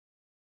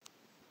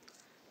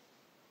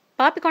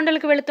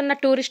పాపికొండలకు వెళుతున్న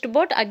tourist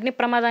boat అగ్ని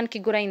ప్రమాదానికి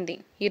గురైంది.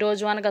 ఈ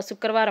రోజు అనగా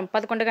శుక్రవారం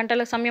 11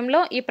 గంటల సమయంలో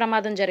ఈ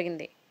ప్రమాదం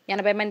జరిగింది.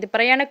 80 మంది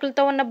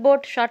ప్రయాణికులతో ఉన్న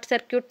బోట్ షార్ట్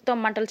సర్క్యూట్తో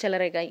మంటలు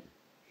చెలరేగాయి.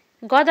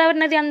 గోదావరి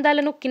నది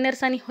అందాలను,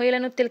 కిన్నెరసాని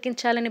హొయలను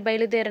తిలకించాలని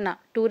బయలుదేరిన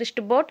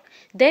టూరిస్ట్ బోట్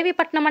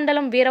దేవీపట్నం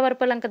మండలం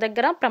వీరవరపులంక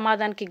దగ్గర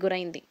ప్రమాదానికి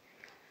గురైంది.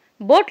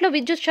 బోట్లో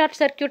విద్యుత్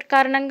షార్ట్ సర్క్యూట్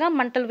కారణంగా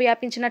మంటలు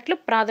వ్యాపించినట్లు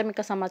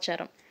ప్రాథమిక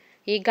సమాచారం.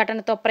 ఈ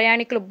ఘటనతో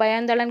ప్రయాణికులు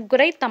భయాందోళనకు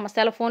గురై తమ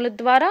సెల్ ఫోన్ల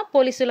ద్వారా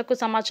పోలీసులకు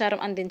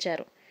సమాచారం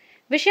అందించారు.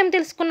 విషయం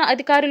తెలుసుకున్న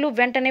అధికారులు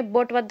వెంటనే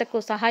బోట్ వద్దకు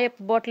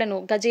సహాయపు బోట్లను,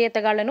 గజ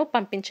ఈతగాళ్లను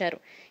పంపించారు.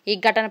 ఈ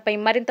ఘటనపై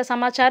మరింత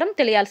సమాచారం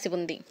తెలియాల్సి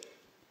ఉంది.